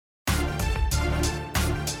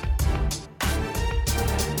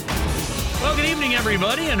evening,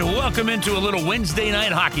 everybody, and welcome into a little Wednesday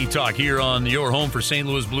night hockey talk here on your home for St.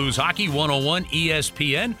 Louis Blues Hockey, 101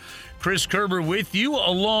 ESPN. Chris Kerber with you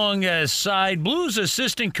alongside Blues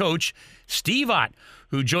assistant coach Steve Ott,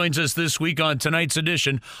 who joins us this week on tonight's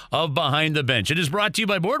edition of Behind the Bench. It is brought to you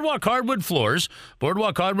by Boardwalk Hardwood Floors.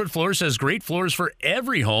 Boardwalk Hardwood Floors has great floors for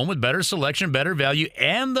every home with better selection, better value,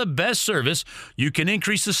 and the best service. You can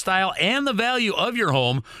increase the style and the value of your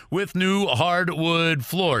home with new hardwood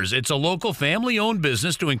floors. It's a local family-owned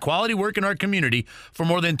business doing quality work in our community for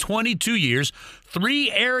more than 22 years.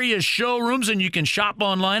 3 area showrooms, and you can shop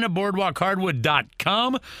online at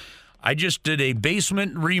boardwalkhardwood.com. I just did a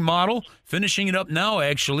basement remodel, finishing it up now,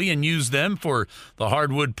 actually, and use them for the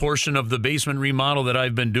hardwood portion of the basement remodel that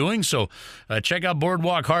I've been doing. So check out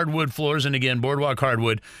Boardwalk Hardwood Floors, and again,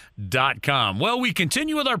 boardwalkhardwood.com. Well, we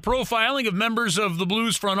continue with our profiling of members of the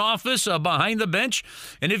Blues front office behind the bench.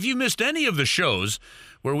 And if you missed any of the shows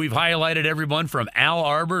where we've highlighted everyone from Al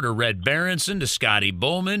Arbor to Red Berenson to Scotty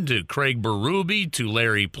Bowman to Craig Berube to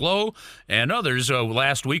Larry Plow and others.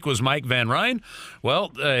 Last week was Mike Van Ryn.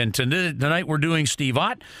 Well, and tonight we're doing Steve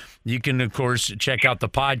Ott. You can, of course, check out the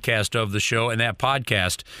podcast of the show, and that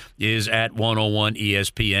podcast is at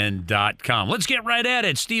 101ESPN.com. Let's get right at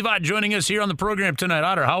it. Steve Ott joining us here on the program tonight.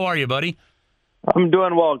 Otter, how are you, buddy? I'm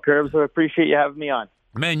doing well, Curb, so I appreciate you having me on.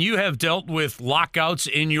 Man, you have dealt with lockouts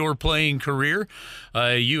in your playing career.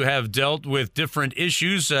 You have dealt with different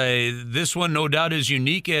issues. This one, no doubt, is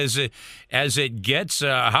unique as it gets.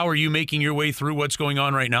 How are you making your way through what's going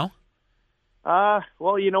on right now?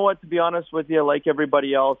 Well, you know what, to be honest with you, like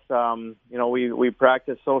everybody else, we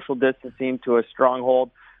practice social distancing to a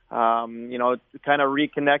stronghold. Kind of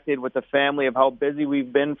reconnected with the family of how busy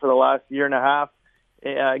we've been for the last year and a half.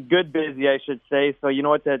 Good busy, I should say. So, you know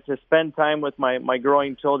what, to spend time with my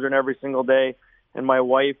growing children every single day and my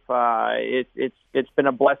wife, it's been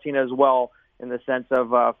a blessing as well in the sense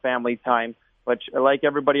of family time. But like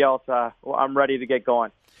everybody else, I'm ready to get going.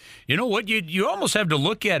 You know what? You almost have to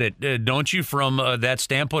look at it, don't you, from that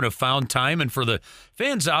standpoint of found time. And for the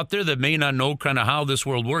fans out there that may not know kind of how this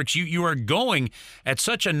world works, you are going at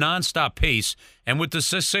such a nonstop pace. And with the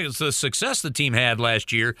success the team had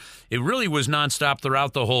last year, it really was nonstop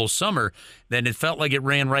throughout the whole summer. Then it felt like it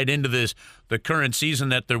ran right into the current season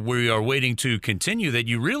that we are waiting to continue, that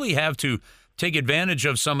you really have to take advantage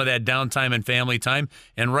of some of that downtime and family time.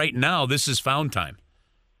 And right now, this is found time.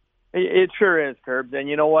 It sure is, Curbs. And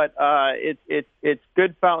you know what? It's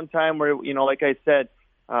good fountain time where, like I said,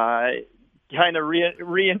 kind of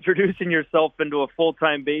reintroducing yourself into a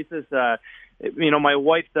full-time basis. My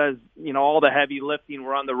wife does, all the heavy lifting.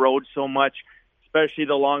 We're on the road so much, especially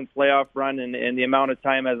the long playoff run and the amount of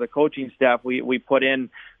time as a coaching staff we put in,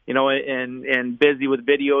 and busy with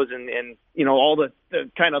videos and all the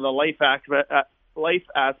kind of the life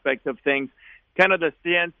aspect of things. Kind of the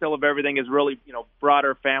standstill of everything has really, brought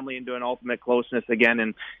our family into an ultimate closeness again.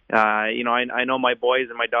 And, I know my boys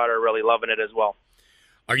and my daughter are really loving it as well.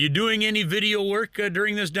 Are you doing any video work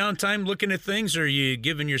during this downtime, looking at things, or are you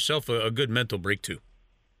giving yourself a good mental break too?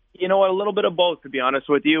 You know what, a little bit of both, to be honest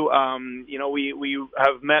with you. We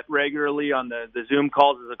have met regularly on the Zoom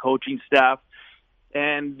calls as a coaching staff.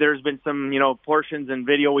 And there's been some, portions in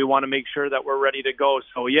video we want to make sure that we're ready to go.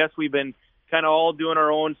 So, yes, we've been kind of all doing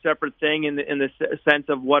our own separate thing in the sense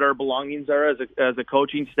of what our belongings are as a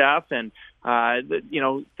coaching staff, and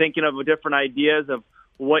thinking of different ideas of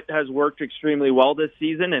what has worked extremely well this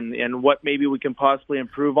season and what maybe we can possibly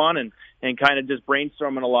improve on, and kind of just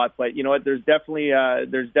brainstorming a lot. But you know what, there's definitely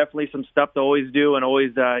some stuff to always do and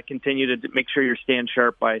always continue to make sure you're staying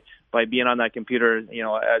sharp by being on that computer,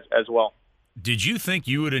 as well. Did you think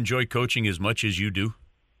you would enjoy coaching as much as you do?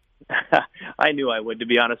 I knew I would, to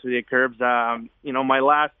be honest with you, Curbs. My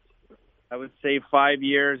last, I would say, 5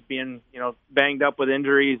 years being, banged up with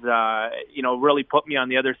injuries, really put me on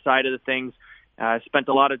the other side of the things. Spent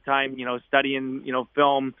a lot of time, studying,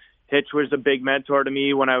 film. Hitch was a big mentor to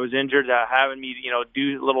me when I was injured, having me,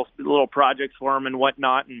 do little projects for him and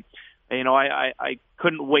whatnot. And, I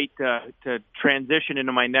couldn't wait to transition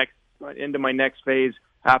into my next phase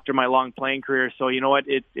after my long playing career. So, you know what,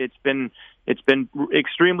 it's been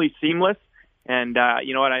extremely seamless, and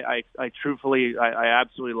you know what, I truthfully, I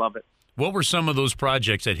absolutely love it. What were some of those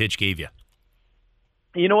projects that Hitch gave you?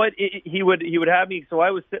 You know what, he would have me. So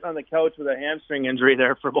I was sitting on the couch with a hamstring injury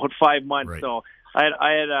there for about 5 months. Right. So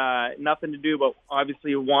I had nothing to do but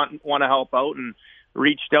obviously want to help out, and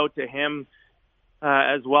reached out to him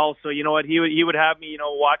as well. So you know what, he would have me,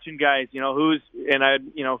 watching guys, and I,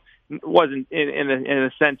 wasn't in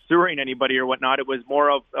a sense suing anybody or whatnot. It was more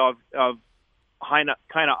of kind of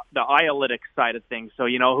the analytics side of things. So,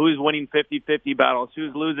 who's winning 50-50 battles,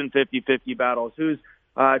 who's losing 50-50 battles, who's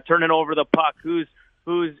turning over the puck, who's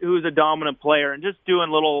a dominant player, and just doing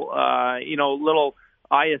little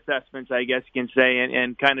eye assessments, I guess you can say,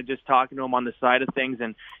 and kind of just talking to him on the side of things.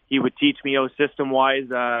 And he would teach me, system-wise,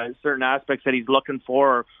 certain aspects that he's looking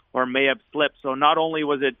for or may have slipped. So not only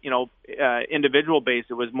was it, individual-based,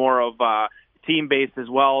 it was more of team-based as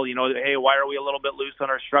well. Hey, why are we a little bit loose on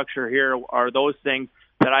our structure here? Are those things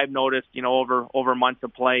that I've noticed, over months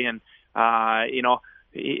of play. And,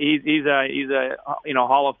 he's a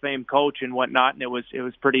Hall of Fame coach and whatnot. And it was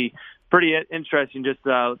pretty interesting just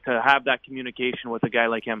to have that communication with a guy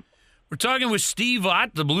like him. We're talking with Steve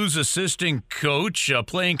Ott, the Blues assistant coach,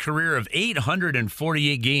 playing career of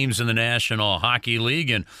 848 games in the National Hockey League,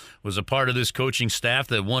 and was a part of this coaching staff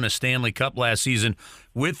that won a Stanley Cup last season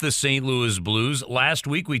with the St. Louis Blues. Last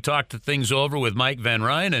week we talked things over with Mike Van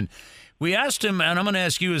Ryn, and we asked him, and I'm going to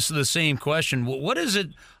ask you the same question, what is it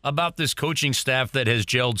about this coaching staff that has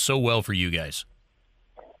gelled so well for you guys?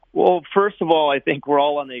 Well, first of all, I think we're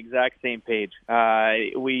all on the exact same page.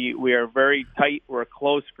 We are very tight. We're a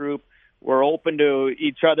close group. We're open to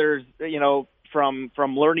each other's, from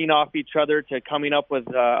learning off each other to coming up with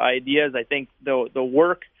ideas. I think the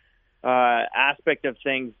work aspect of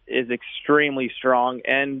things is extremely strong,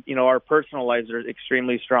 and our personal lives are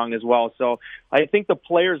extremely strong as well. So I think the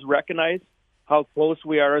players recognize how close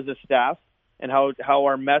we are as a staff, and how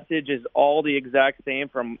our message is all the exact same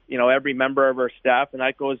from every member of our staff, and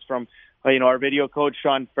that goes from our video coach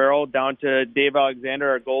Sean Farrell down to Dave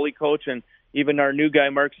Alexander, our goalie coach, and even our new guy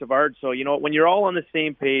Mark Savard. So when you're all on the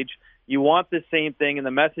same page, you want the same thing, and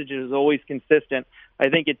the message is always consistent. I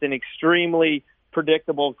think it's an extremely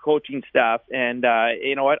predictable coaching staff, and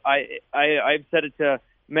you know what, I've said it to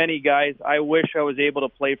many guys. I wish I was able to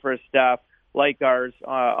play for a staff like ours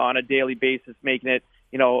on a daily basis, making it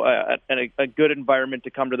a good environment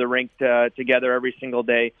to come to the rink together every single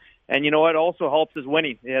day. And it also helps is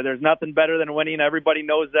winning. Yeah, there's nothing better than winning. Everybody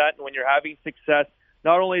knows that. And when you're having success,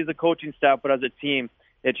 not only as a coaching staff but as a team,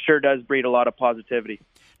 it sure does breed a lot of positivity.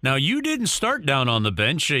 Now, you didn't start down on the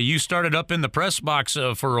bench. You started up in the press box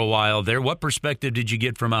for a while there. What perspective did you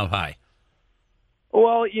get from out high?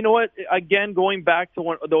 Well, you know what? Again, going back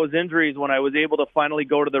to those injuries, when I was able to finally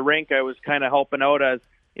go to the rink, I was kind of helping out as,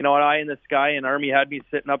 an eye in the sky, and Army had me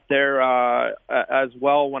sitting up there as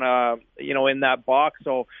well when, in that box.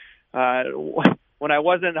 So when I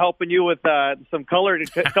wasn't helping you with some color in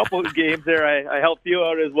a couple of games there, I helped you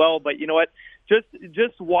out as well. But you know what?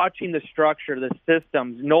 Just watching the structure, the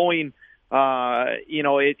systems, knowing,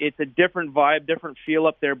 it's a different vibe, different feel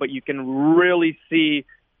up there, but you can really see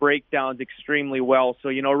breakdowns extremely well. So,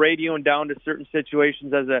 radioing down to certain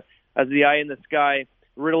situations as the eye in the sky,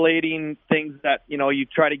 relating things that, you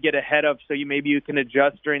try to get ahead of so maybe you can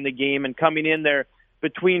adjust during the game, and coming in there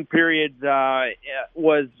between periods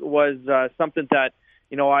was something that,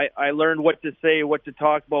 I learned what to say, what to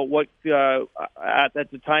talk about, what at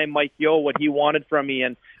the time Mike Yeo, what he wanted from me,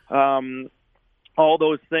 and all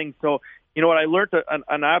those things. So, what I learned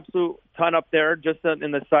an absolute ton up there, just in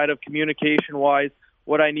the side of communication-wise,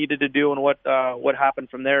 what I needed to do and what happened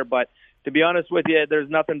from there. But to be honest with you, there's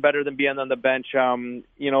nothing better than being on the bench.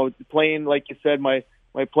 Playing, like you said, my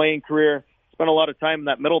playing career, spent a lot of time in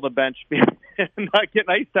that middle of the bench, not getting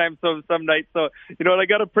ice time some nights. So, I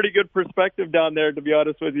got a pretty good perspective down there, to be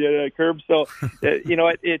honest with you, Curb. So,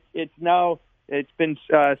 it's been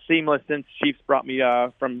seamless since Chiefs brought me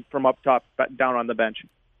from up top down on the bench.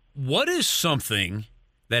 What is something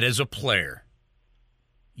that, as a player,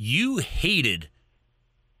 you hated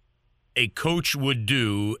a coach would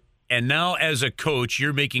do, and now as a coach,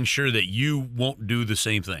 you're making sure that you won't do the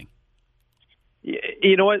same thing?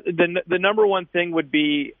 You know what? The number one thing would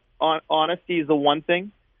be honesty is the one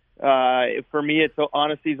thing. For me,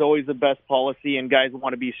 honesty is always the best policy, and guys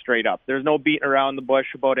want to be straight up. There's no beating around the bush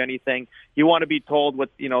about anything. You want to be told what,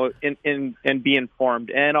 and be informed.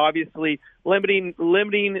 And obviously limiting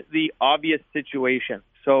the obvious situation.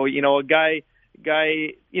 So, a guy,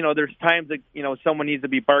 there's times that, someone needs to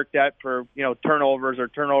be barked at for, turnovers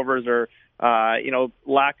or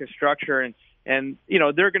lack of structure, and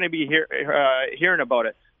they're going to be hearing about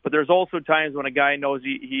it. But there's also times when a guy knows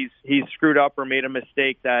he's screwed up or made a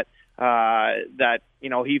mistake that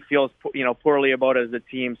he feels poorly about as a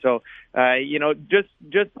team. So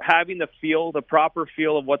just having the proper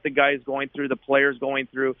feel of what the guy's going through, the player's going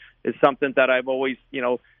through, is something that I've always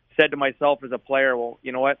said to myself as a player. Well,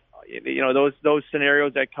 you know what, those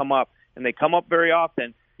scenarios that come up, and they come up very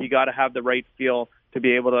often, you got to have the right feel to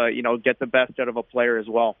be able to get the best out of a player as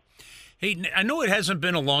well. Hey, I know it hasn't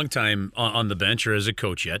been a long time on the bench or as a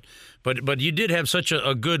coach yet, but you did have such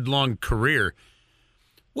a good long career.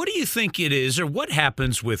 What do you think it is, or what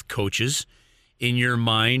happens with coaches in your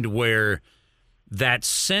mind where that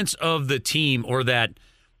sense of the team or that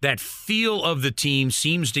feel of the team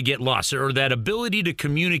seems to get lost, or that ability to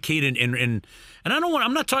communicate and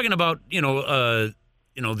I'm not talking about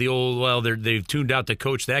the old they've tuned out the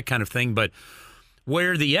coach, that kind of thing, but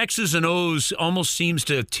where the X's and O's almost seems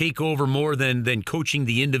to take over more than coaching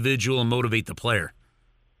the individual and motivate the player?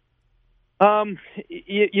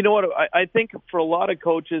 You know what? I think for a lot of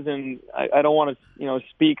coaches, and I don't want to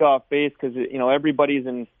speak off base because everybody's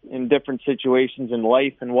in different situations in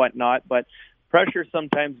life and whatnot, but pressure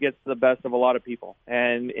sometimes gets the best of a lot of people,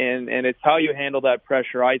 and it's how you handle that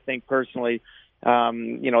pressure. I think personally,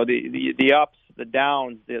 the ups, the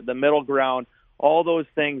downs, the middle ground, all those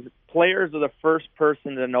things. Players are the first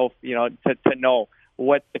person to know, to know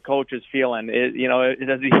what the coach is feeling.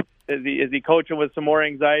 Is he coaching with some more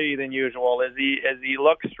anxiety than usual? Is he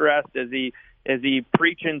look stressed? Is he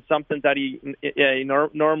preaching something that he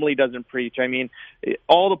normally doesn't preach? I mean,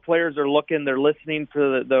 all the players are looking. They're listening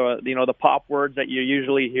to the pop words that you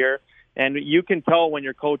usually hear, and you can tell when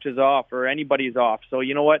your coach is off or anybody's off. So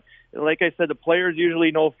you know what? Like I said, the players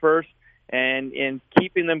usually know first. And in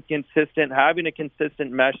keeping them consistent, having a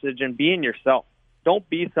consistent message, and being yourself. Don't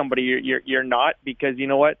be somebody you're not, because you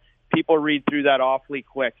know what? People read through that awfully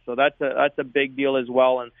quick. So that's a big deal as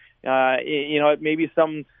well. And maybe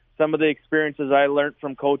some of the experiences I learned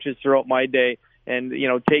from coaches throughout my day, and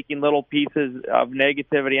taking little pieces of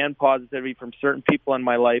negativity and positivity from certain people in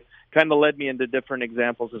my life, kind of led me into different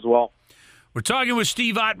examples as well. We're talking with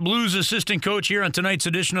Steve Ott, Blues assistant coach, here on tonight's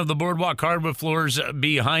edition of the Boardwalk Hardwood Floors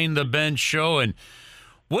Behind the Bench show. And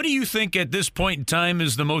what do you think at this point in time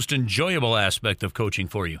is the most enjoyable aspect of coaching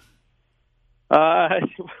for you?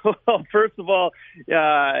 Well, first of all,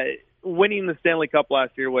 winning the Stanley Cup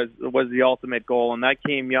last year was the ultimate goal, and that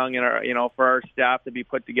came young for our staff to be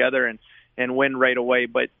put together and win right away.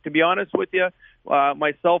 But to be honest with you,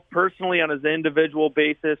 myself personally, on an individual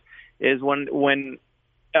basis, is when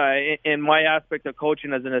in my aspect of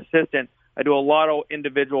coaching as an assistant, I do a lot of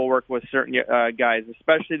individual work with certain guys,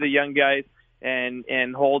 especially the young guys,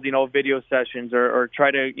 and hold video sessions or try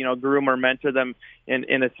to groom or mentor them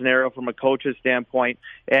in a scenario from a coach's standpoint.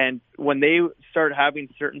 And when they start having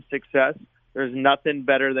certain success, there's nothing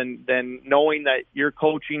better than knowing that your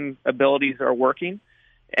coaching abilities are working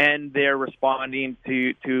and they're responding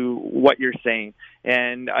to what you're saying.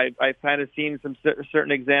 And I've kind of seen some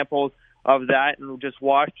certain examples of that, and just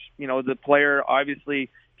watch the player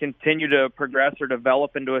obviously continue to progress or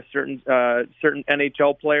develop into a certain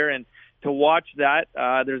NHL player. And to watch that,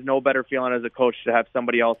 there's no better feeling as a coach to have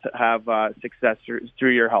somebody else have success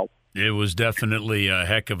through your help. It was definitely a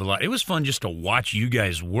heck of a lot. It was fun just to watch you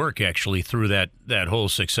guys work actually through that whole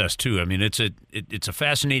success too. I mean, it's a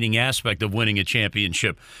fascinating aspect of winning a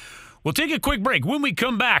championship. We'll take a quick break. When we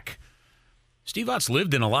come back, Steve Ott's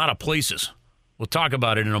lived in a lot of places. We'll talk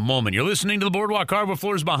about it in a moment. You're listening to the Boardwalk Hardwood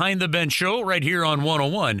Floors Behind the Bench show right here on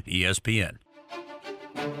 101 ESPN.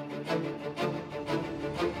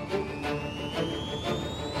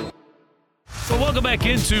 So welcome back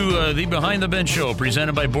into the Behind the Bench show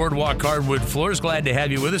presented by Boardwalk Hardwood Floors. Glad to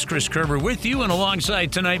have you with us. Chris Kerber with you, and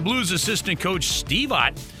alongside tonight, Blues assistant coach Steve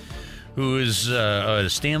Ott, who is a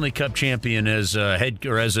Stanley Cup champion as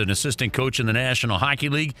an assistant coach in the National Hockey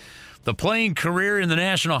League. The playing career in the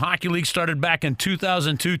National Hockey League started back in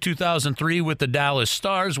 2002-2003 with the Dallas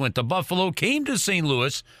Stars, went to Buffalo, came to St.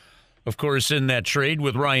 Louis, of course, in that trade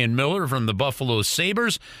with Ryan Miller from the Buffalo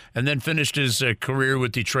Sabres, and then finished his career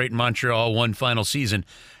with Detroit and Montreal, one final season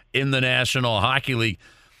in the National Hockey League.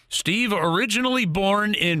 Steve, originally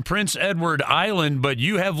born in Prince Edward Island, but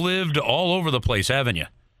you have lived all over the place, haven't you?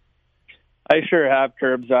 I sure have,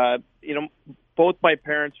 Curbs. Both my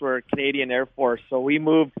parents were Canadian Air Force, so we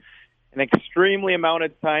moved an extremely amount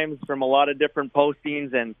of times from a lot of different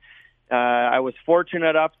postings, and I was fortunate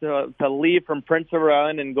enough to leave from Prince Edward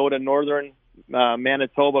Island and go to northern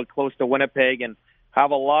Manitoba, close to Winnipeg, and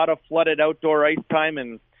have a lot of flooded outdoor ice time.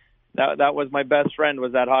 And that was my best friend,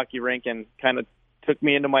 was that hockey rink, and kind of took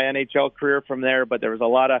me into my NHL career from there. But there was a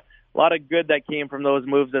lot of good that came from those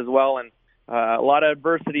moves as well, and a lot of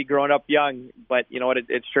adversity growing up young. But you know what?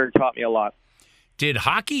 It sure taught me a lot. Did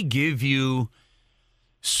hockey give you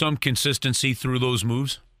some consistency through those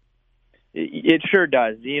moves? It sure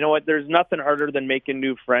does. You know what? There's nothing harder than making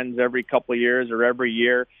new friends every couple of years or every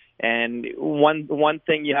year. And one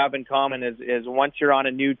thing you have in common is once you're on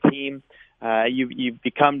a new team, you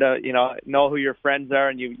become to know who your friends are,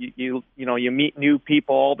 and you meet new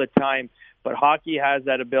people all the time. But hockey has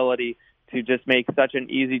that ability to just make such an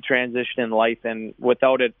easy transition in life. And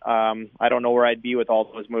without it, I don't know where I'd be with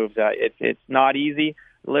all those moves. It's not easy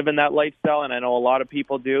living that lifestyle, and I know a lot of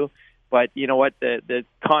people do. But you know what? The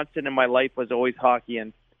constant in my life was always hockey,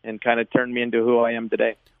 and kind of turned me into who I am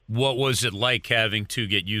today. What was it like having to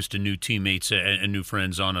get used to new teammates and new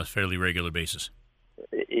friends on a fairly regular basis?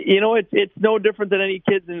 You know, it's no different than any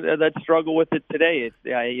kids that struggle with it today.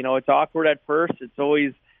 It's awkward at first. It's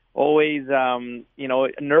always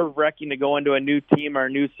nerve-wracking to go into a new team or a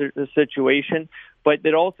new situation. But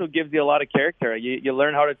it also gives you a lot of character. You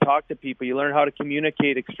learn how to talk to people. You learn how to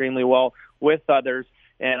communicate extremely well with others.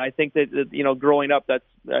 And I think that growing up,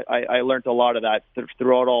 I learned a lot of that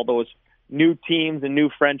throughout all those new teams and new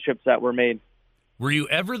friendships that were made. Were you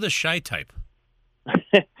ever the shy type?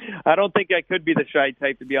 I don't think I could be the shy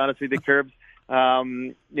type, to be honest with you, Curbs.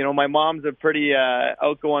 My mom's a pretty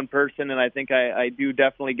outgoing person, and I think I do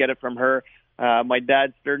definitely get it from her. My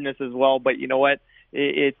dad's sternness as well. But you know what?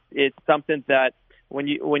 It's something that when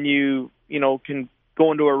you can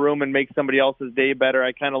go into a room and make somebody else's day better.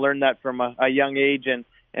 I kind of learned that from a young age, and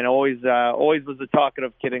always was a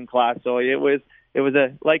talkative kid in class. So it was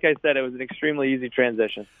like I said, it was an extremely easy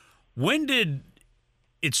transition. When did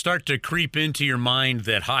it start to creep into your mind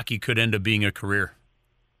that hockey could end up being a career?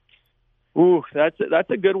 Ooh, that's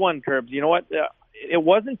a good one, Curbs. You know what? It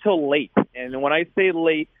wasn't until late, and when I say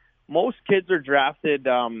late, most kids are drafted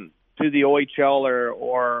to the OHL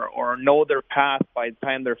or know their path by the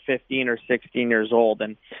time they're 15 or 16 years old.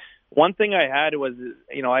 And one thing I had was,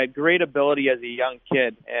 I had great ability as a young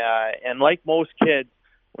kid, and like most kids,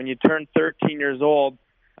 when you turn 13 years old,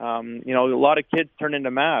 a lot of kids turn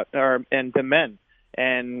into men.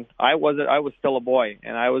 And I was still a boy,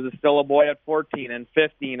 and I was still a boy at 14 and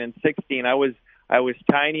 15 and 16. I was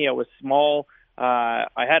tiny, I was small,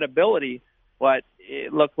 I had ability, but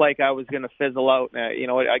it looked like I was going to fizzle out.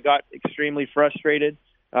 I got extremely frustrated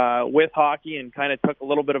with hockey and kind of took a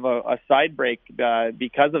little bit of a side break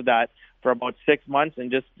because of that for about 6 months, and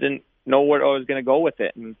just didn't know where I was going to go with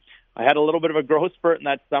it. And I had a little bit of a growth spurt in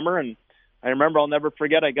that summer, and I remember, I'll never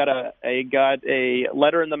forget, I got a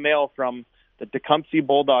letter in the mail from the Tecumseh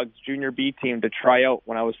Bulldogs Junior B team to try out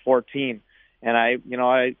when I was 14. And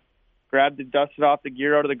I grabbed it, dusted off the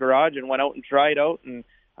gear out of the garage, and went out and tried out, and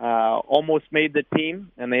almost made the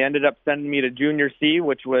team. And they ended up sending me to Junior C,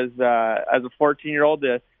 which was, as a 14-year-old,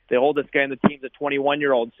 the oldest guy in the team's a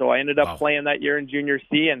 21-year-old. So I ended up playing that year in Junior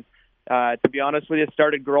C, and to be honest with you,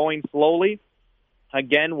 started growing slowly.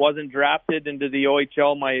 Again, wasn't drafted into the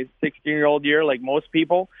OHL my 16-year-old year like most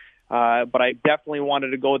people, but I definitely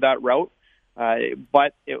wanted to go that route.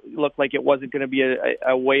 But it looked like it wasn't going to be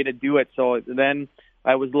a way to do it. So then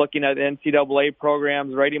I was looking at NCAA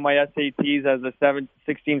programs, writing my SATs as a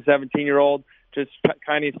 16, 17-year-old, just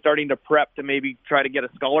kind of starting to prep to maybe try to get a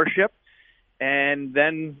scholarship. And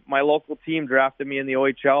then my local team drafted me in the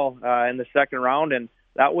OHL in the second round, and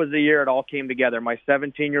that was the year it all came together. My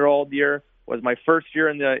 17-year-old year was my first year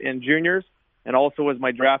in juniors, and also was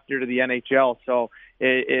my draft year to the NHL. So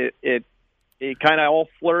it kind of all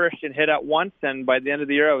flourished and hit at once, and by the end of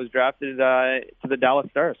the year, I was drafted to the Dallas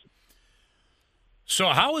Stars. So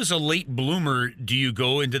how, as a late bloomer, do you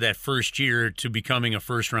go into that first year to becoming a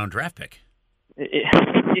first-round draft pick?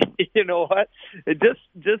 You know what?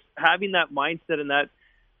 Just having that mindset and that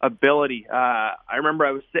ability. I remember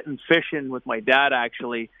I was sitting fishing with my dad,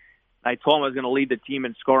 actually. I told him I was going to lead the team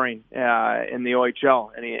in scoring in the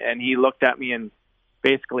OHL, and he looked at me and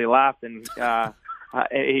basically laughed, and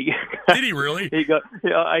did he really?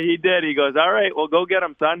 He did. He goes, "All right, well, go get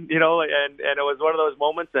him, son." And it was one of those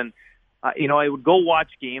moments. And I would go watch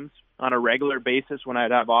games on a regular basis when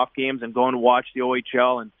I'd have off games, and go and watch the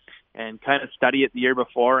OHL and kind of study it the year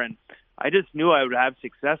before. And I just knew I would have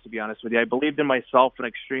success, to be honest with you. I believed in myself an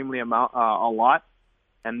extremely a lot.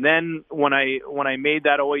 And then when I made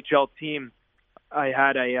that OHL team, I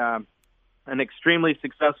had an extremely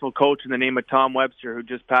successful coach in the name of Tom Webster, who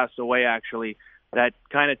just passed away, actually, that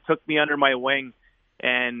kind of took me under my wing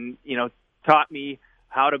and, taught me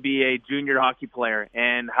how to be a junior hockey player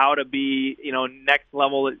and how to be, next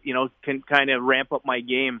level, can kind of ramp up my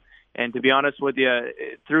game. And to be honest with you,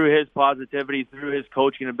 through his positivity, through his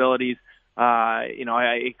coaching abilities,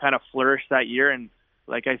 I kind of flourished that year. And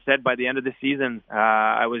like I said, by the end of the season,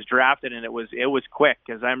 I was drafted, and it was quick,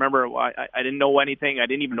 because I remember I didn't know anything. I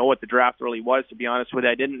didn't even know what the draft really was, to be honest with you.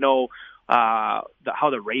 I didn't know how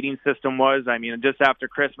the rating system was. I mean, just after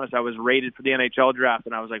Christmas, I was rated for the NHL draft,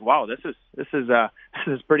 and I was like, wow, this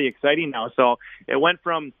is pretty exciting now. So it went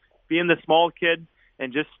from being the small kid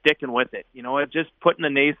and just sticking with it, just putting the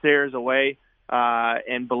naysayers away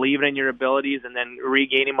and believing in your abilities, and then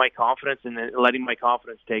regaining my confidence and then letting my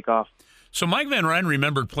confidence take off. So Mike Van Ryn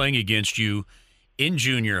remembered playing against you in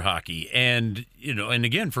junior hockey, and and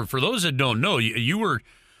again, for those that don't know, you were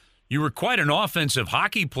quite an offensive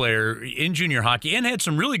hockey player in junior hockey, and had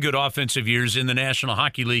some really good offensive years in the National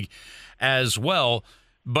Hockey League as well.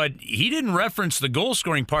 But he didn't reference the goal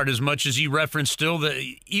scoring part as much as he referenced still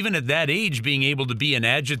even at that age being able to be an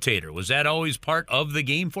agitator. Was that always part of the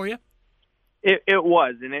game for you? It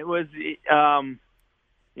was, and it was.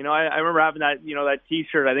 I remember having that, that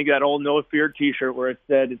T-shirt. I think that old No Fear T-shirt where it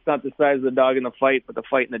said, "It's not the size of the dog in the fight, but the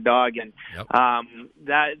fight in the dog." And yep.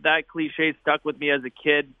 That cliche stuck with me as a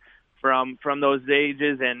kid from those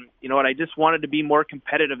ages. And you know what? I just wanted to be more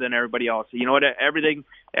competitive than everybody else. You know what?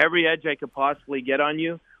 Every edge I could possibly get on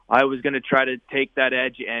you, I was going to try to take that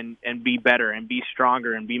edge and be better and be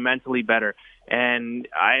stronger and be mentally better. And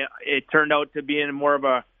it turned out to be in more of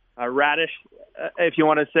a radish, if you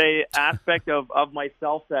want to say, aspect of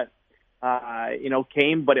myself that,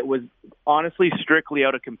 came, but it was honestly strictly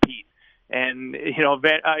out of compete. And,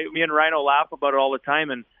 me and Rhino laugh about it all the time.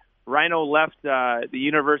 And Rhino left the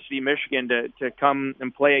University of Michigan to come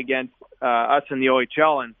and play against us in the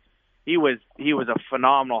OHL. And he was a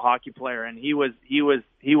phenomenal hockey player. And he was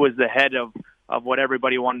the head of what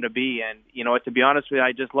everybody wanted to be. And, to be honest with you,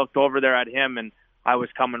 I just looked over there at him and I was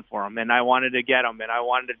coming for him, and I wanted to get him, and I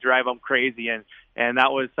wanted to drive him crazy, and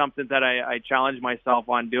that was something that I challenged myself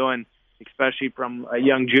on doing, especially from a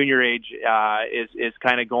young junior age. Is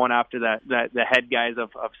kind of going after the head guys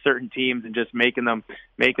of certain teams and just making them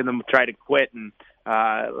try to quit. And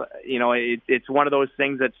it's one of those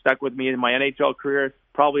things that stuck with me in my NHL career,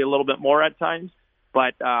 probably a little bit more at times,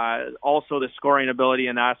 but also the scoring ability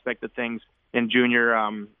and aspect of things in junior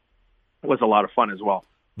was a lot of fun as well.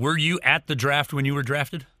 Were you at the draft when you were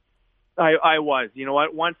drafted? I was. You know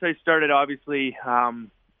what? Once I started, obviously,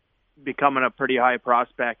 becoming a pretty high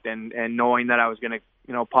prospect and knowing that I was going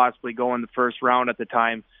to, possibly go in the first round at the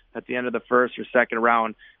time, at the end of the first or second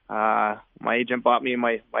round, my agent bought me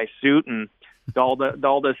my suit and dolled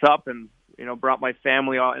us up and, brought my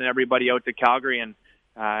family out and everybody out to Calgary. And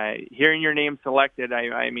hearing your name selected,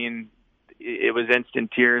 I mean, it was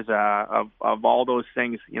instant tears of all those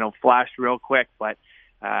things, flashed real quick. But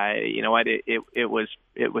you know what? It was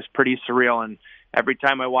pretty surreal, and every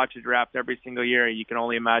time I watch a draft every single year, you can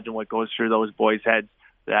only imagine what goes through those boys' heads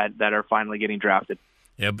that are finally getting drafted.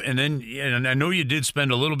 Yeah, and I know you did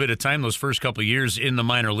spend a little bit of time those first couple of years in the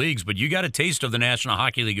minor leagues, but you got a taste of the National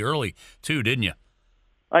Hockey League early too, didn't you?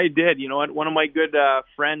 I did. You know what? One of my good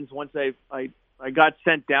friends, once I got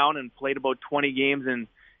sent down and played about 20 games in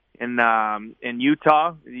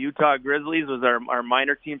Utah. The Utah Grizzlies was our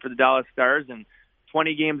minor team for the Dallas Stars, and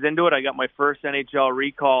 20 games into it, I got my first NHL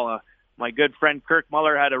recall. My good friend Kirk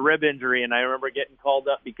Muller had a rib injury, and I remember getting called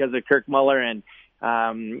up because of Kirk Muller. And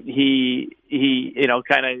he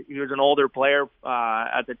was an older player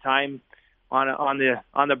at the time, on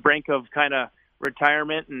the brink of kind of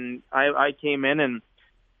retirement. And I came in and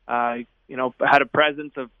had a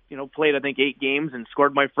presence of played I think 8 games and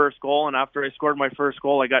scored my first goal. And after I scored my first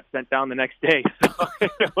goal, I got sent down the next day. So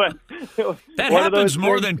it was that happens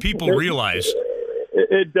more than people realize.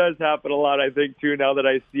 It does happen a lot, I think, too, now that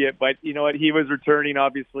I see it. But you know what? He was returning,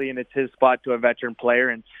 obviously, and it's his spot to a veteran player.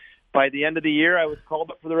 And by the end of the year, I was called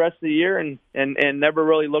up for the rest of the year and never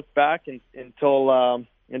really looked back until a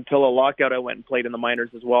lockout. I went and played in the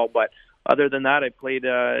minors as well. But other than that, I played,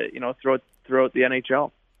 throughout the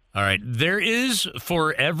NHL. All right. There is,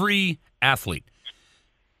 for every athlete,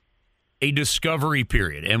 a discovery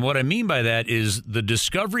period. And what I mean by that is the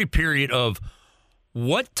discovery period of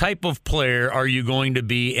what type of player are you going to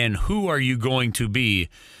be and who are you going to be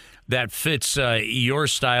that fits your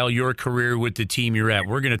style, your career with the team you're at.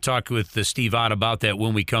 We're going to talk with Steve Ott about that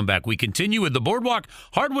when we come back. We continue with the Boardwalk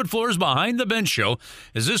Hardwood Floors Behind the Bench show,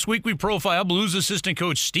 as this week we profile Blues assistant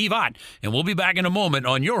coach Steve Ott, and we'll be back in a moment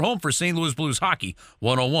on your home for St. Louis Blues hockey,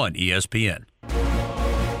 101 ESPN.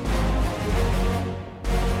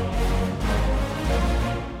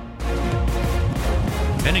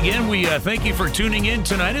 And again, we thank you for tuning in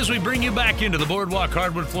tonight as we bring you back into the Boardwalk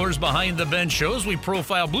Hardwood Floors Behind the Bench shows. We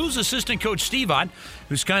profile Blues assistant coach Steve Ott,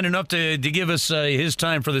 who's kind enough to give us his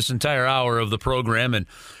time for this entire hour of the program. And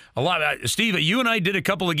Steve, you and I did a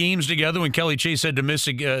couple of games together when Kelly Chase had to miss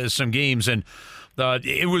some games, and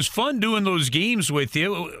it was fun doing those games with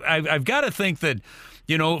you. I've got to think that,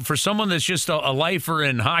 for someone that's just a lifer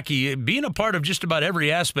in hockey, being a part of just about every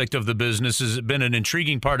aspect of the business has been an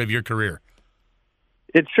intriguing part of your career.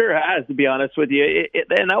 It sure has, to be honest with you.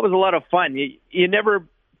 And that was a lot of fun. You never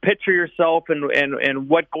picture yourself and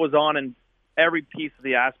what goes on in every piece of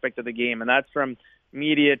the aspect of the game. And that's from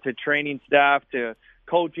media to training staff to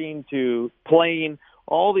coaching to playing,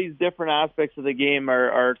 all these different aspects of the game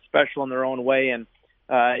are special in their own way. And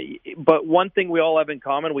but one thing we all have in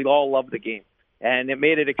common, we all love the game. And it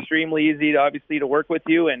made it extremely easy, obviously, to work with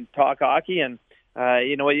you and talk hockey. And,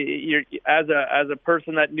 you're, as a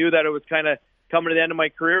person that knew that it was kind of coming to the end of my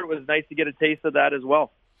career, it was nice to get a taste of that as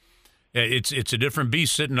well. Yeah, it's a different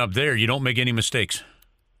beast sitting up there. You don't make any mistakes.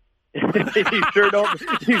 You sure don't.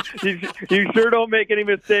 You sure don't make any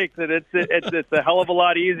mistakes, and it's a hell of a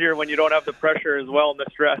lot easier when you don't have the pressure as well and the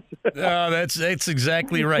stress. That's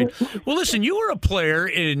exactly right. Well, listen, you were a player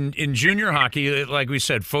in junior hockey, like we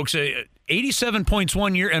said, folks. 87 points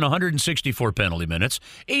one year and 164 penalty minutes.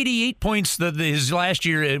 88 points his last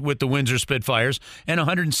year with the Windsor Spitfires and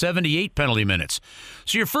 178 penalty minutes.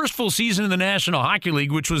 So your first full season in the National Hockey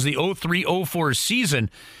League, which was the 03-04 season,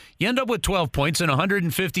 you end up with 12 points and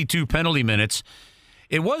 152 penalty minutes.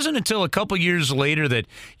 It wasn't until a couple years later that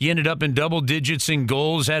you ended up in double digits in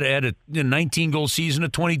goals, had a 19-goal season, a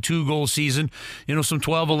 22-goal season, some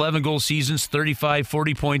 12, 11-goal seasons, 35,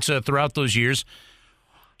 40 points throughout those years.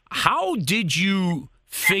 How did you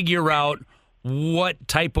figure out what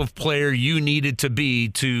type of player you needed to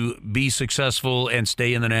be successful and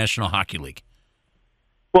stay in the National Hockey League?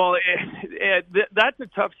 Well, that's a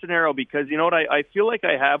tough scenario because, you know what, I feel like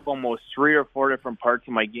I have almost 3 or 4 different parts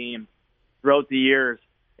of my game throughout the years,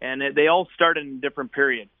 and they all started in different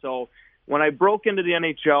periods. So when I broke into the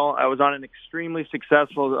NHL, I was on an extremely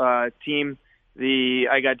successful team.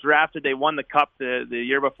 I got drafted. They won the Cup the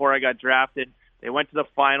year before I got drafted. They went to the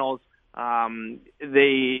finals.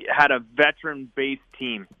 They had a veteran-based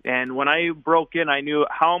team. And when I broke in, I knew,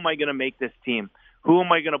 how am I going to make this team? Who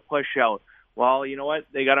am I going to push out? Well, you know what?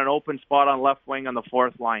 They got an open spot on left wing on the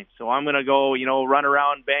fourth line. So I'm going to go, run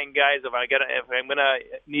around, bang guys. If I'm going to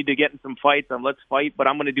need to get in some fights, then let's fight. But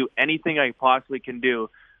I'm going to do anything I possibly can do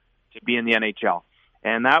to be in the NHL.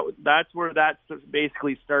 And that's where that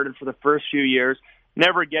basically started for the first few years.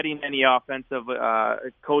 Never getting any offensive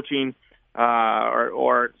coaching,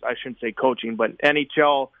 or I shouldn't say coaching, but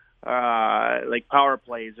NHL like power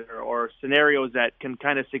plays or scenarios that can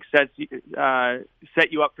kind of set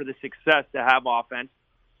you up for the success to have offense.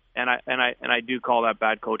 And I do call that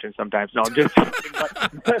bad coaching sometimes. No,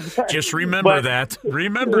 just remember that.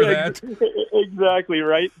 Remember that. Exactly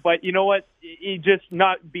right. But you know what? He just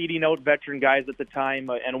not beating out veteran guys at the time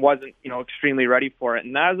and wasn't extremely ready for it.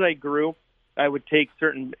 And as I grew, I would take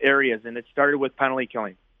certain areas, and it started with penalty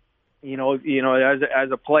killing.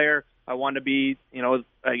 As a player, I wanted to be,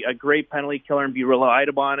 a great penalty killer and be relied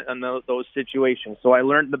upon in those situations. So I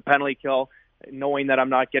learned the penalty kill, knowing that I'm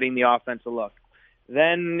not getting the offensive look.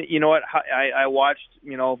 Then, I watched,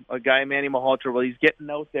 a guy, Manny Malhotra, well, he's getting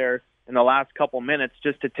out there in the last couple minutes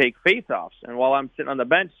just to take face-offs. And while I'm sitting on the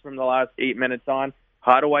bench from the last 8 minutes on,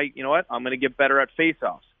 how do I, I'm going to get better at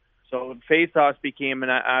face-offs. So face-offs became an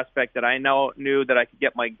aspect that I now knew that I could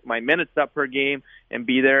get my minutes up per game and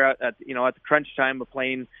be there at the crunch time of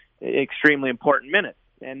playing extremely important minutes.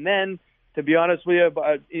 And then, to be honest with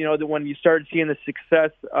you, when you started seeing the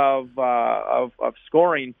success of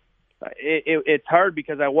scoring, it's hard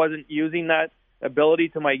because I wasn't using that ability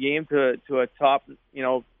to my game to a top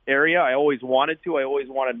area. I always wanted to. I always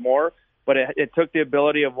wanted more. But it took the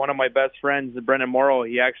ability of one of my best friends, Brendan Morrow.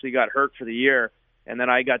 He actually got hurt for the year, and then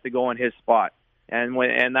I got to go in his spot.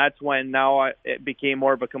 And that's when now it became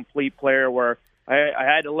more of a complete player where I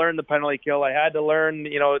had to learn the penalty kill. I had to learn,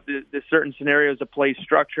 the certain scenarios to play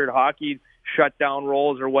structured hockey, shut down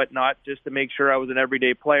roles or whatnot, just to make sure I was an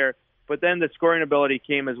everyday player. But then the scoring ability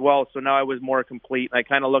came as well, so now I was more complete. I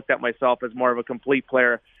kind of looked at myself as more of a complete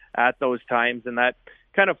player at those times, and that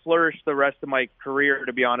kind of flourished the rest of my career,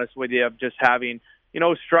 to be honest with you, of just having,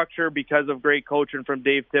 structure because of great coaching from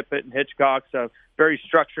Dave Tippett and Hitchcock. So very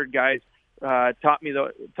structured guys taught me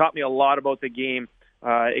a lot about the game,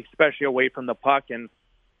 especially away from the puck, and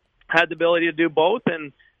had the ability to do both.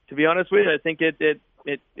 And to be honest with you, I think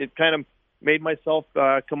it kind of made myself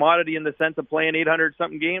a commodity in the sense of playing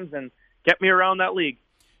 800-something games and kept me around that league.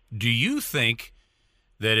 Do you think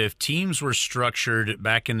that if teams were structured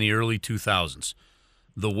back in the early 2000s,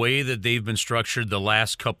 the way that they've been structured the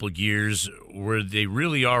last couple of years, where they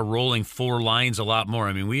really are rolling 4 lines a lot more?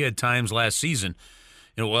 I mean, we had times last season,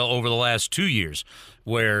 over the last 2 years,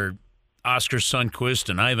 where Oscar Sundqvist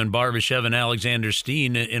and Ivan Barbashev and Alexander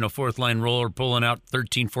Steen in a 4th-line role are pulling out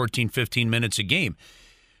 13, 14, 15 minutes a game.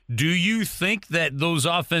 Do you think that those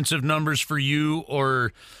offensive numbers for you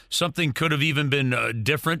or something could have even been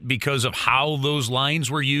different because of how those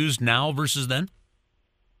lines were used now versus then?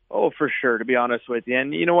 Oh, for sure, to be honest with you.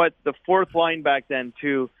 And you know what? The 4th line back then,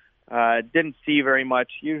 too, didn't see very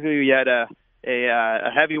much. Usually you had a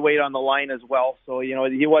a heavyweight on the line as well. So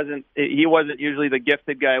he wasn't usually the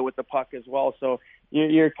gifted guy with the puck as well. So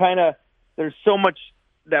you're kind of, there's so much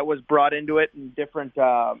that was brought into it and different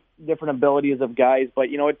abilities of guys. But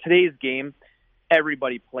today's game,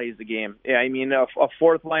 everybody plays the game. Yeah, I mean, a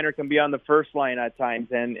fourth liner can be on the first line at times,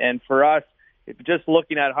 and for us, just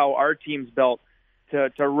looking at how our team's built,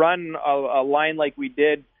 to run a line like we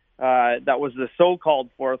did, that was the so-called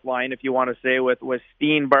fourth line, if you want to say, with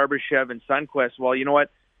Steen, Barbashev, and Sundqvist. Well, you know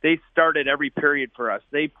what? They started every period for us.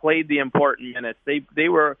 They played the important minutes. They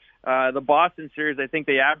were the Boston series. I think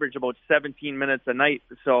they averaged about 17 minutes a night.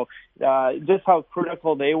 So just how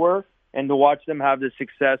critical they were, and to watch them have the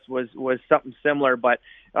success was something similar. But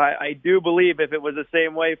I do believe if it was the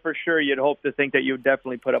same way, for sure, you'd hope to think that you would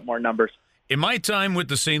definitely put up more numbers. In my time with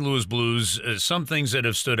the St. Louis Blues, some things that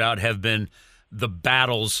have stood out have been the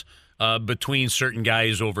battles between certain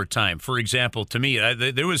guys over time. For example, to me,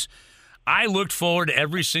 I looked forward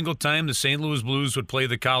every single time the St. Louis Blues would play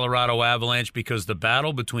the Colorado Avalanche, because the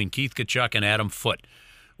battle between Keith Tkachuk and Adam Foote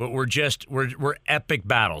were epic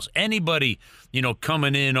battles. Anybody,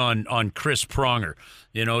 coming in on Chris Pronger,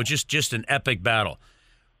 just an epic battle.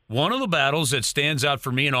 One of the battles that stands out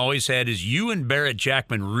for me and always had is you and Barrett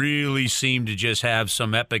Jackman really seem to just have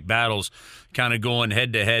some epic battles kind of going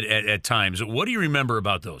head-to-head at times. What do you remember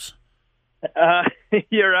about those?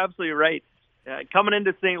 You're absolutely right. Coming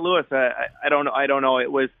into St. Louis, I don't know.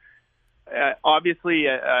 It was obviously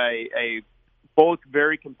a both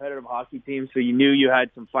very competitive hockey teams, so you knew you had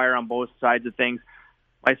some fire on both sides of things.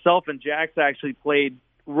 Myself and Jax actually played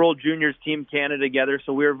World Juniors Team Canada together,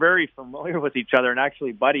 so we were very familiar with each other and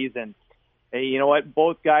actually buddies. And you know what?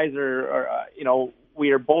 Both guys are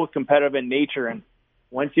we are both competitive in nature. And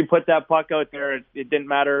once you put that puck out there, it didn't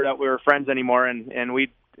matter that we were friends anymore. And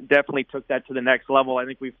we definitely took that to the next level. I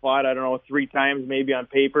think we fought, 3 times maybe on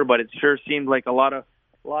paper, but it sure seemed like a lot of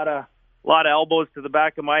elbows to the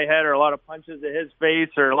back of my head, or a lot of punches to his face,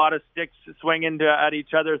 or a lot of sticks swinging at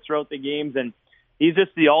each other throughout the games. And he's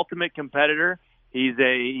just the ultimate competitor. He's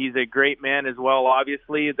a great man as well.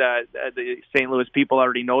 Obviously, the St. Louis people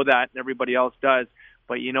already know that, and everybody else does.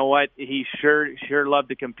 But you know what? He sure loved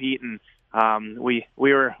to compete, and we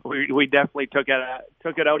definitely took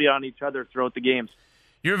it out on each other throughout the games.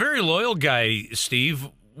 You're a very loyal guy, Steve.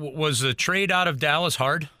 Was the trade out of Dallas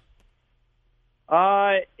hard?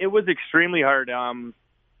 It was extremely hard. To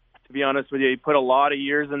be honest with you, he put a lot of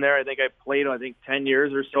years in there. I think I played 10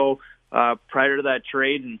 years or so prior to that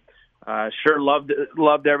trade, and sure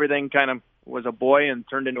loved everything. Kind of was a boy and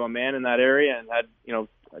turned into a man in that area, and had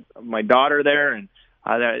my daughter there, and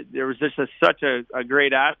there was just such a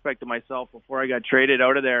great aspect to myself before I got traded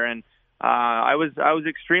out of there. And I was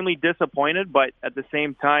extremely disappointed, but at the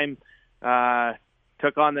same time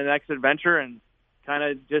took on the next adventure, and kind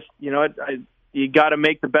of just you got to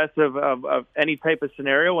make the best of any type of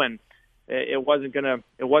scenario, and it wasn't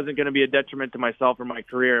gonna be a detriment to myself or my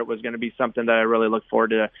career. It was going to be something that I really look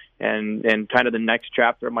forward to, and kind of the next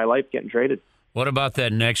chapter of my life, getting traded. What about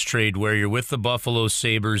that next trade where you're with the Buffalo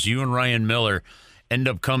Sabres, you and Ryan Miller end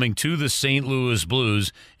up coming to the St. Louis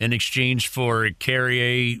Blues in exchange for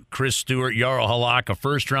Carrier, Chris Stewart, Jarl Halak, a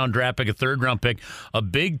first-round draft pick, a third-round pick, a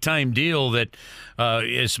big-time deal that,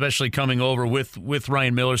 especially coming over with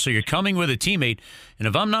Ryan Miller. So you're coming with a teammate, and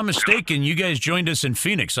if I'm not mistaken, you guys joined us in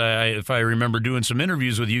Phoenix. If I remember doing some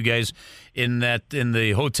interviews with you guys in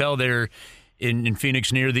the hotel there in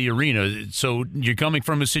Phoenix near the arena. So you're coming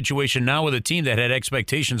from a situation now with a team that had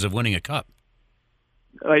expectations of winning a cup.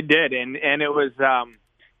 I did, and it was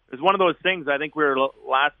one of those things. I think we were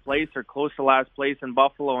last place or close to last place in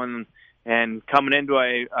Buffalo, and coming into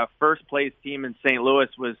a first place team in St. Louis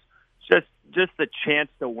was just the chance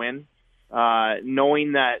to win.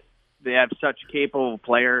 Knowing that they have such capable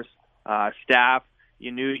players, staff,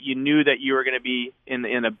 you knew that you were going to be in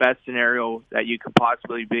the best scenario that you could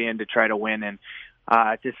possibly be in to try to win. And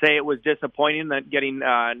to say it was disappointing that getting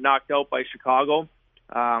knocked out by Chicago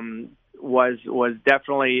was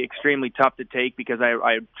definitely extremely tough to take, because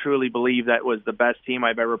I truly believe that was the best team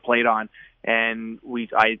I've ever played on. And the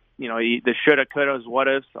shoulda, couldas,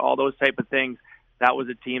 what-ifs, all those type of things, that was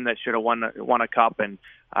a team that should have won a cup, and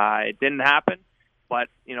it didn't happen. But,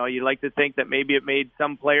 you like to think that maybe it made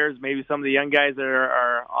some players, maybe some of the young guys that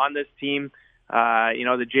are on this team, the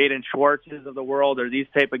Jaden Schwartzes of the world, or these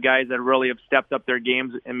type of guys that really have stepped up their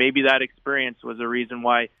games, and maybe that experience was the reason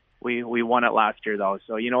why we won it last year, though.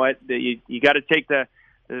 So you know what, you got to take the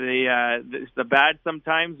bad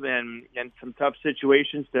sometimes, and some tough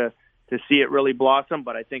situations to see it really blossom.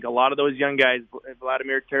 But I think a lot of those young guys,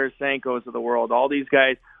 Vladimir Tarasenko's of the world, all these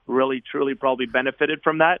guys really truly probably benefited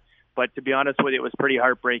from that. But to be honest with you, it was pretty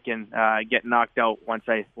heartbreaking getting knocked out once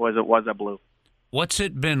I was a Blue. What's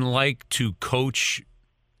it been like to coach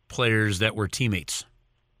players that were teammates?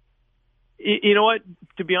 You know what?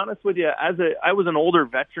 To be honest with you, I was an older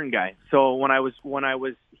veteran guy. So when I was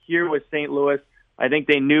here with St. Louis, I think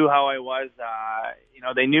they knew how I was.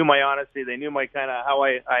 They knew my honesty. They knew my kind of how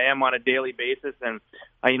I am on a daily basis, and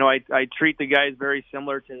I treat the guys very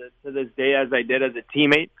similar to this day as I did as a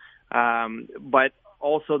teammate. But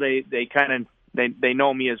also they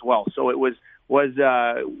know me as well. So it was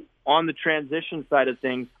on the transition side of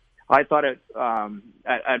things. I thought at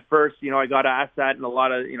first, I got asked that in a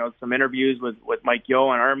lot of, some interviews with Mike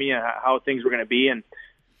Yeo and Army and how things were going to be. And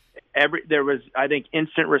there was, I think,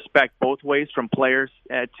 instant respect both ways from players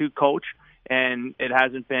to coach. And it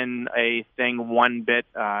hasn't been a thing one bit.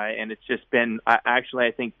 And it's just been actually,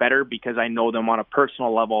 I think, better because I know them on a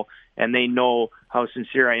personal level and they know how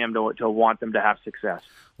sincere I am to want them to have success.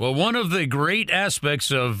 Well, one of the great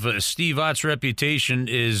aspects of Steve Ott's reputation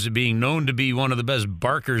is being known to be one of the best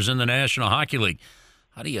barkers in the National Hockey League.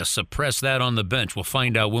 How do you suppress that on the bench? We'll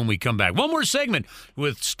find out when we come back. One more segment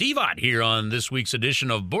with Steve Ott here on this week's edition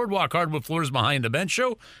of Boardwalk Hardwood Floors Behind the Bench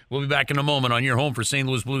Show. We'll be back in a moment on your home for St.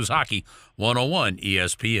 Louis Blues Hockey, 101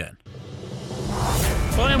 ESPN.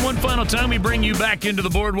 Well, and one final time, we bring you back into the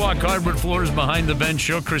Boardwalk Hardwood Floors Behind the Bench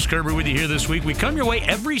Show. Chris Kerber with you here this week. We come your way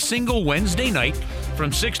every single Wednesday night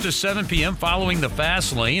from 6 to 7 p.m. following the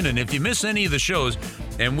Fast Lane. And if you miss any of the shows,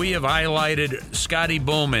 and we have highlighted Scotty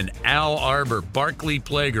Bowman, Al Arbor, Barclay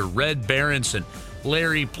Plager, Red Berenson,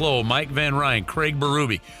 Larry Plow, Mike Van Ryn, Craig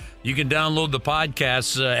Berube. You can download the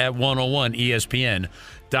podcasts at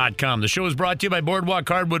 101ESPN.com. The show is brought to you by Boardwalk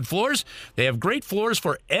Hardwood Floors. They have great floors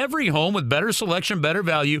for every home with better selection, better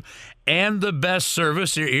value, and the best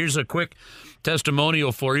service. Here's a quick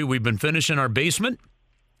testimonial for you. We've been finishing our basement.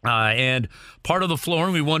 And part of the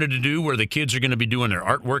flooring we wanted to do where the kids are going to be doing their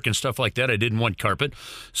artwork and stuff like that, I didn't want carpet.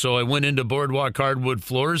 So I went into Boardwalk Hardwood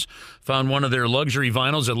Floors, found one of their luxury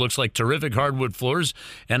vinyls that looks like terrific hardwood floors.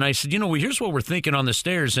 And I said, here's what we're thinking on the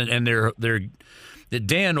stairs. And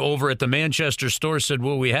Dan over at the Manchester store said,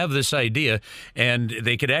 well, we have this idea, and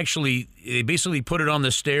they basically put it on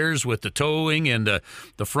the stairs with the towing and the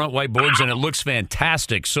front whiteboards, and it looks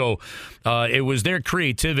fantastic. So it was their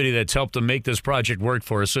creativity that's helped them make this project work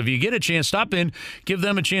for us. So if you get a chance, stop in, give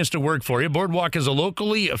them a chance to work for you. Boardwalk is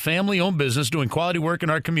a family-owned business doing quality work in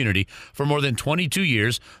our community for more than 22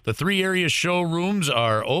 years. The 3 area showrooms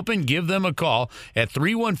are open. Give them a call at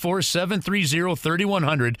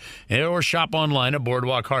 314-730-3100 or shop online at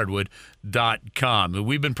boardwalkhardwood.com.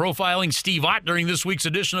 We've been profiling Steve Ott during this week's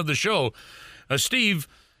edition of the show. Steve,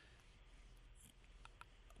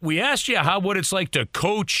 we asked you what it's like to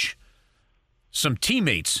coach some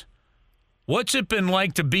teammates. What's it been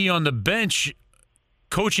like to be on the bench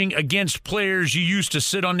coaching against players you used to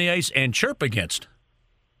sit on the ice and chirp against?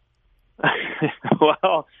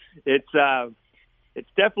 Well, it's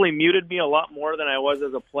definitely muted me a lot more than I was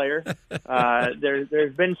as a player.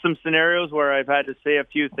 There's been some scenarios where I've had to say a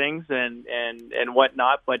few things and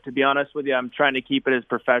whatnot, but to be honest with you, I'm trying to keep it as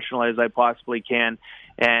professional as I possibly can.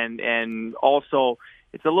 And also,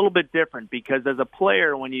 it's a little bit different because as a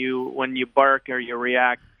player, when you bark or you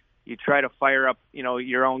react, you try to fire up,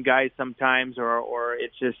 your own guys sometimes, or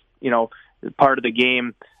it's just, part of the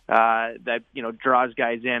game that, draws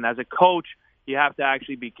guys in. As a coach, you have to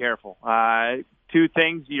actually be careful. 2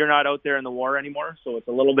 things, you're not out there in the war anymore, so it's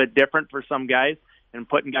a little bit different for some guys and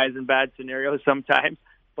putting guys in bad scenarios sometimes.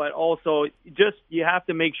 But also, you have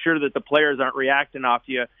to make sure that the players aren't reacting off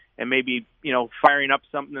you and maybe, firing up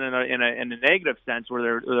something in a negative sense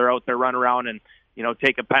where they're out there running around and,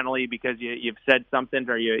 take a penalty because you've said something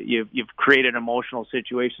or you've created an emotional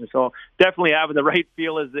situation. So definitely having the right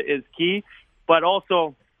feel is key, but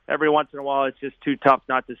also every once in a while it's just too tough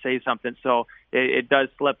not to say something. So it does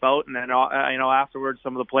slip out, and then afterwards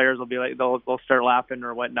some of the players will be like they'll start laughing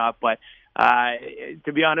or whatnot. But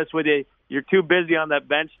to be honest with you, you're too busy on that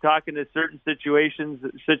bench talking to certain situations,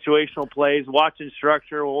 situational plays, watching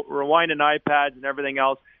structure, rewinding iPads and everything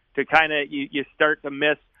else to kind of you start to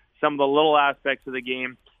miss some of the little aspects of the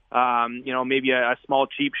game. Maybe a small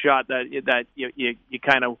cheap shot that you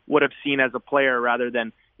kind of would have seen as a player rather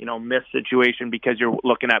than miss situation because you're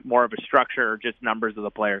looking at more of a structure or just numbers of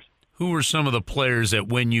the players. Who were some of the players that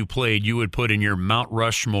when you played you would put in your Mount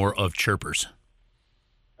Rushmore of chirpers?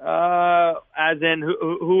 As in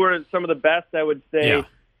who were some of the best? I would say,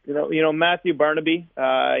 yeah. Matthew Barnaby.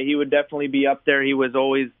 He would definitely be up there. He was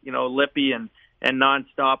always lippy and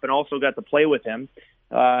nonstop, and also got to play with him.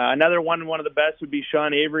 Another one of the best would be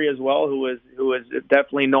Sean Avery as well, who was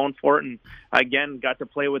definitely known for it, and again got to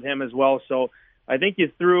play with him as well. So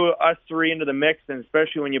you threw us three into the mix, and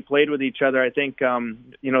especially when you played with each other, I think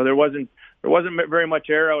there wasn't very much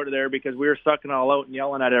air out of there because we were sucking all out and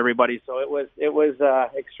yelling at everybody. So it was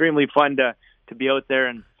extremely fun to be out there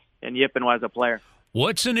and yipping as a player.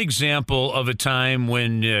 What's an example of a time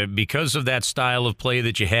when, because of that style of play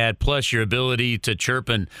that you had, plus your ability to chirp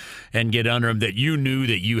and get under him, that you knew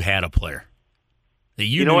that you had a player?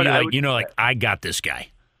 That I got this guy.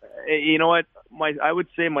 You know what? I would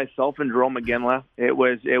say myself and Jerome McGinley. It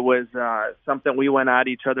was something we went at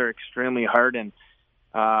each other extremely hard, and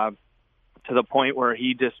to the point where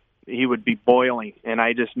he would be boiling, and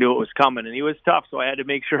I just knew it was coming. And he was tough, so I had to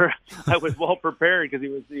make sure I was well prepared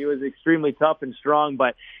because he was extremely tough and strong.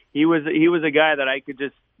 But he was a guy that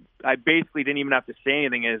I basically didn't even have to say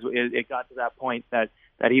anything. It got to that point that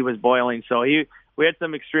he was boiling. So we had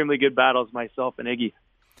some extremely good battles, myself and Iggy.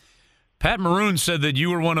 Pat Maroon said that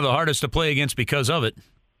you were one of the hardest to play against because of it.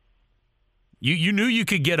 You knew you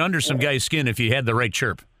could get under some guy's skin if you had the right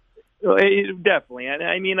chirp. Definitely. And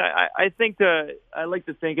I mean, I think I like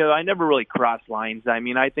to think I never really crossed lines. I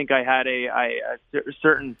mean, I think I had a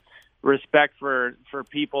certain respect for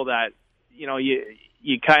people that,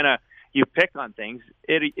 you pick on things,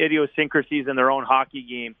 idiosyncrasies in their own hockey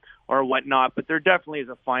game or whatnot, but there definitely is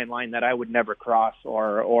a fine line that I would never cross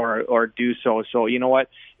or do so. So, you know what?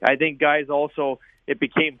 I think guys also, it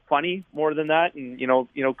became funny more than that. And,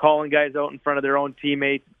 calling guys out in front of their own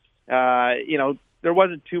teammates, there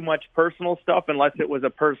wasn't too much personal stuff unless it was a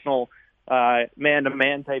personal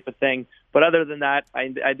man-to-man type of thing. But other than that,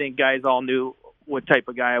 I think guys all knew what type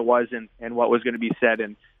of guy I was and what was going to be said.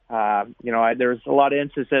 And, there's a lot of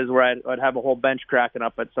instances where I'd have a whole bench cracking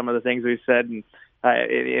up at some of the things we said. And,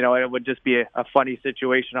 it would just be a funny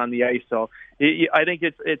situation on the ice. So I think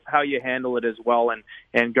it's how you handle it as well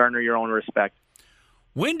and garner your own respect.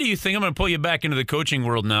 When do you think, I'm going to pull you back into the coaching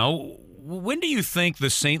world now, when do you think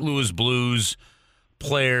the St. Louis Blues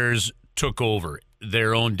players took over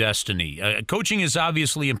their own destiny? Coaching is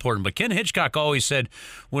obviously important, but Ken Hitchcock always said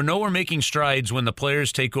we're making strides when the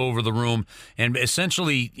players take over the room and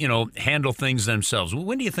essentially, handle things themselves.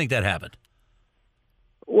 When do you think that happened?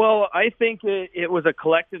 Well, I think it was a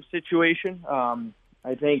collective situation.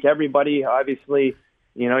 I think everybody, obviously,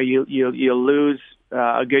 you lose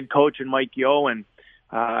a good coach in Mike Yeo, and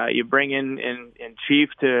you bring in Chief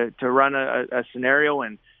to run a scenario,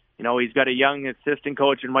 and he's got a young assistant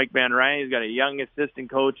coach in Mike Van Ryn. He's got a young assistant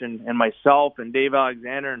coach and myself and Dave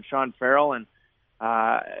Alexander and Sean Farrell. And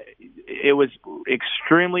it was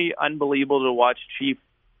extremely unbelievable to watch Chief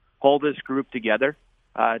pull this group together,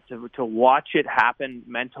 to watch it happen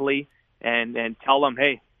mentally and tell them,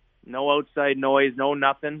 hey, no outside noise, no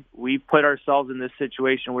nothing. We put ourselves in this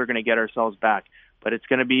situation. We're going to get ourselves back. But it's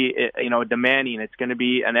going to be, demanding. It's going to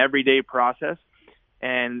be an everyday process.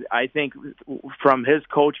 And I think from his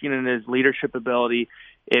coaching and his leadership ability,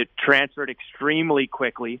 it transferred extremely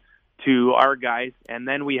quickly to our guys. And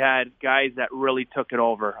then we had guys that really took it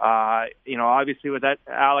over. Obviously with that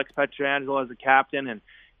Alex Pietrangelo as a captain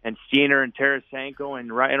and Steiner and Tarasenko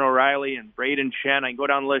and Ryan O'Reilly and Braden Shen. I can go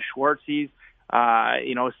down the list, Schwartzies,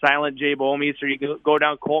 Silent Jay Bouwmeester. You can go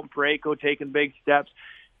down Colton Parayko taking big steps.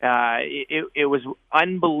 It was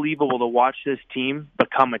unbelievable to watch this team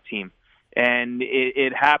become a team. And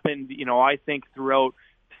it happened, I think throughout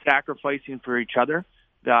sacrificing for each other.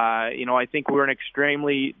 I think we're an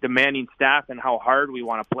extremely demanding staff and how hard we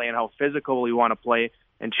want to play and how physical we want to play.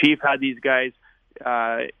 And Chief had these guys,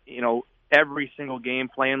 every single game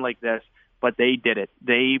playing like this, but they did it.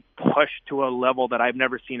 They pushed to a level that I've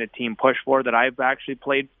never seen a team push for, that I've actually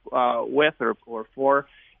played with or for.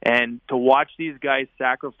 And to watch these guys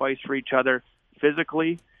sacrifice for each other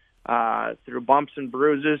physically, through bumps and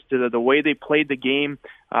bruises, to the way they played the game,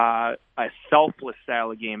 a selfless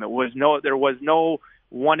style of game. There was no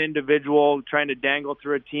one individual trying to dangle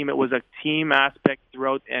through a team. It was a team aspect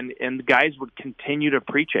throughout, and the guys would continue to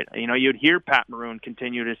preach it. You'd hear Pat Maroon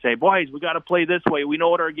continue to say, boys, we got to play this way. We know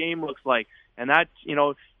what our game looks like. And that,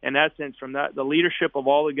 in essence, from the leadership of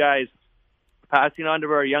all the guys, passing on to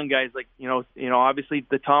our young guys, like, obviously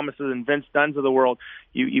the Thomases and Vince Dunns of the world,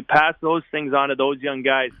 you pass those things on to those young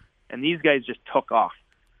guys, and these guys just took off.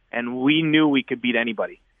 And we knew we could beat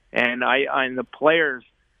anybody. And the players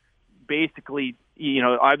basically,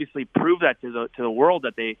 obviously proved that to the world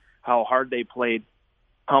that how hard they played,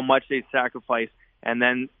 how much they sacrificed, and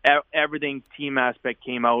then everything team aspect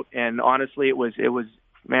came out. And honestly, it was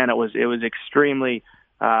extremely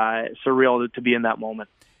surreal to be in that moment.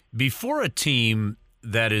 Before a team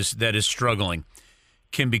that is struggling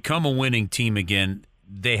can become a winning team again,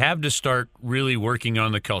 they have to start really working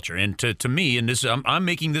on the culture. And to me, and this I'm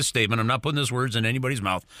making this statement, I'm not putting these words in anybody's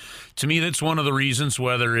mouth. To me, that's one of the reasons,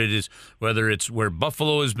 whether it's where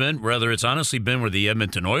Buffalo has been, whether it's honestly been where the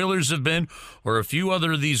Edmonton Oilers have been, or a few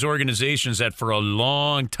other of these organizations that for a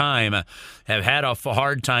long time have had a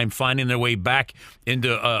hard time finding their way back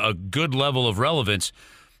into a good level of relevance.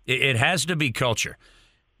 It has to be culture.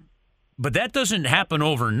 But that doesn't happen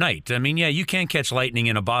overnight. I mean, yeah, you can't catch lightning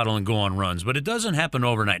in a bottle and go on runs, but it doesn't happen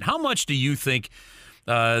overnight. How much do you think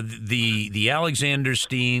the Alexander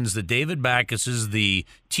Steens, the David Backuses, the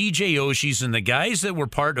TJ Oshis, and the guys that were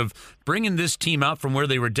part of bringing this team out from where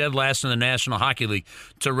they were dead last in the National Hockey League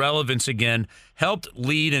to relevance again helped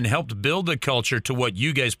lead and helped build the culture to what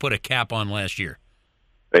you guys put a cap on last year?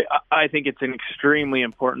 I think it's an extremely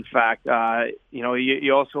important fact.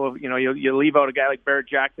 You also, you leave out a guy like Barrett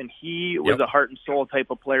Jackson. He was a heart and soul type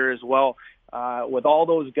of player as well. With all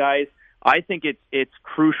those guys, I think it's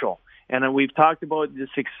crucial. And then we've talked about the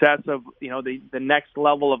success of, the next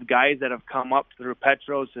level of guys that have come up through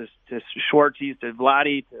Petros to Schwartzies to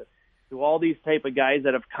Vladdy to all these type of guys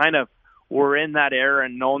that have kind of were in that era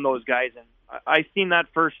and known those guys. And I've seen that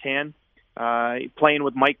firsthand. Playing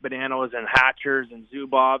with Mike Badanos and Hatchers and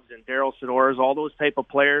Zubovs and Daryl Sidoras, all those type of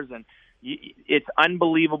players, and it's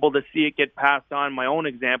unbelievable to see it get passed on. My own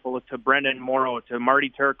example is to Brendan Morrow, to Marty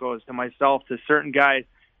Turcos, to myself, to certain guys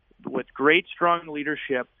with great, strong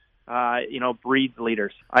leadership. Breeds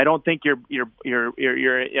leaders. I don't think you're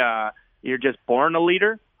just born a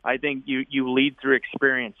leader. I think you lead through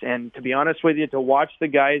experience. And to be honest with you, to watch the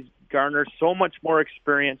guys garner so much more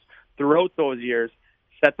experience throughout those years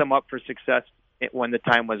set them up for success when the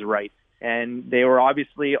time was right. And they were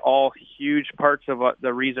obviously all huge parts of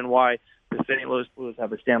the reason why the St. Louis Blues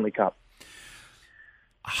have a Stanley Cup.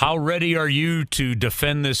 How ready are you to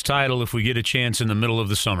defend this title if we get a chance in the middle of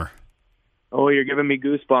the summer? Oh, you're giving me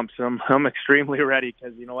goosebumps. I'm extremely ready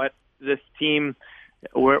because you know what? This team,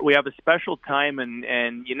 we have a special time,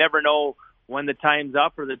 and you never know when the time's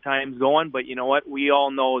up or the time's going, but you know what? We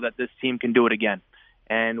all know that this team can do it again.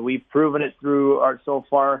 And we've proven it through our so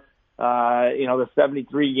far, the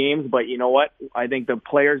 73 games. But you know what? I think the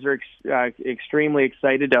players are extremely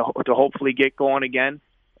excited to hopefully get going again.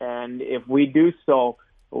 And if we do so,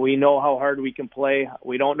 we know how hard we can play.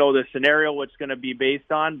 We don't know the scenario what's going to be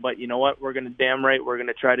based on, but you know what? We're going to we're going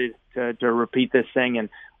to try to repeat this thing. And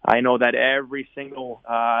I know that every single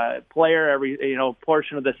player, every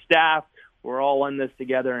portion of the staff, we're all in this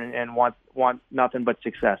together and want nothing but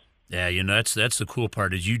success. Yeah, that's the cool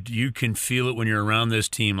part is you can feel it when you're around this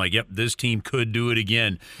team. Like, yep, this team could do it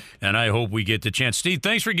again, and I hope we get the chance. Steve,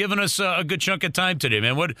 thanks for giving us a good chunk of time today,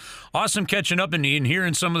 man. What awesome catching up and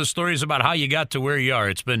hearing some of the stories about how you got to where you are.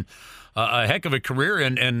 It's been a heck of a career,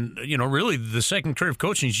 and really the second career of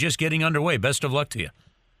coaching is just getting underway. Best of luck to you.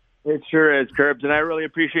 It sure is, Curbs, and I really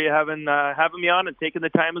appreciate having me on and taking the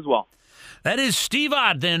time as well. That is Steve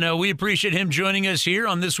Ott, and we appreciate him joining us here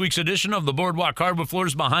on this week's edition of the Boardwalk Hardwood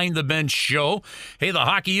Floors Behind the Bench show. Hey, the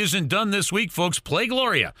hockey isn't done this week, folks. Play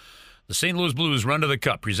Gloria. The St. Louis Blues Run to the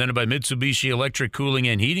Cup, presented by Mitsubishi Electric Cooling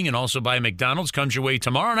and Heating and also by McDonald's, comes your way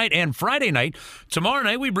tomorrow night and Friday night. Tomorrow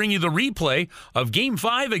night, we bring you the replay of Game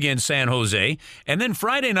 5 against San Jose. And then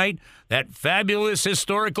Friday night, that fabulous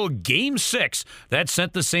historical Game 6 that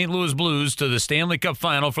sent the St. Louis Blues to the Stanley Cup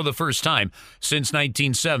Final for the first time since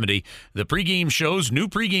 1970. The pregame shows, new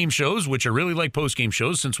pregame shows, which are really like postgame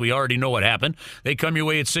shows since we already know what happened, they come your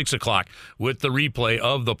way at 6 o'clock with the replay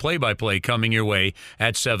of the play-by-play coming your way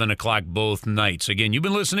at 7 o'clock both nights. Again, you've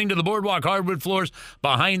been listening to the Boardwalk Hardwood Floors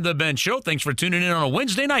Behind the Bench show. Thanks for tuning in on a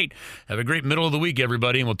Wednesday night. Have a great middle of the week,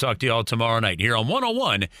 everybody, and we'll talk to you all tomorrow night here on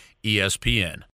 101 ESPN.